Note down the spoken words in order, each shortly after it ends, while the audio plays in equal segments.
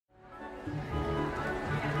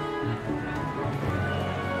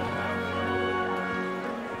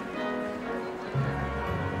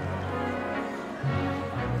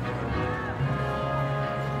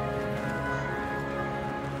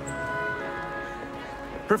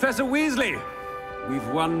Professor Weasley, we've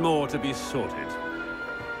one more to be sorted.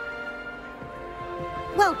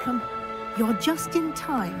 Welcome. You're just in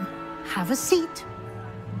time. Have a seat.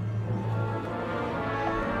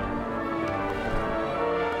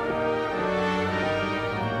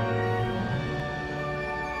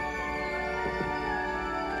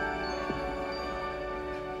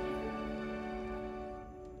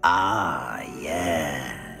 Ah,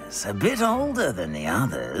 yes. A bit older than the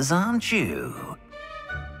others, aren't you?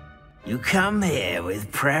 You come here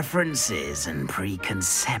with preferences and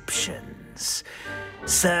preconceptions.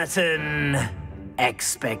 Certain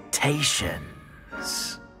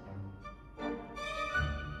expectations.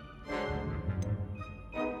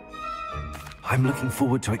 I'm looking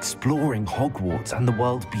forward to exploring Hogwarts and the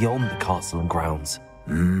world beyond the castle and grounds.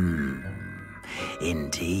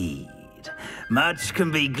 Indeed. Much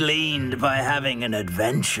can be gleaned by having an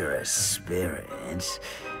adventurous spirit,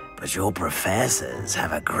 but your professors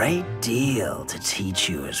have a great deal to teach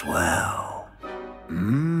you as well.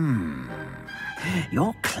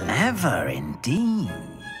 You're clever indeed.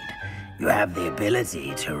 You have the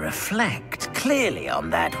ability to reflect clearly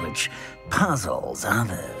on that which puzzles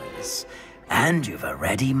others. And you've a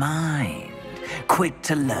ready mind, quick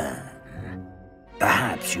to learn.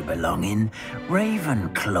 Perhaps you belong in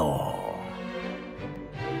Ravenclaw.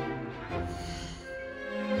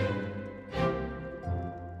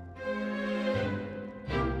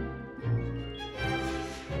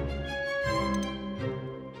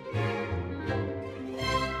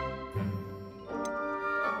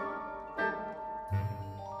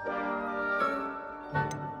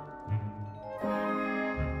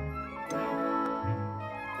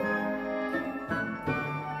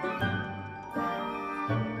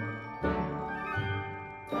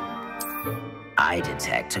 I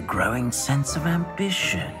detect a growing sense of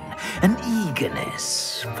ambition, an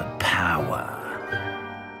eagerness for power.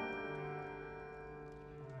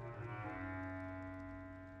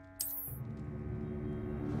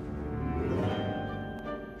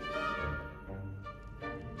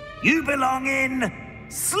 You belong in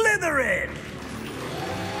Slytherin!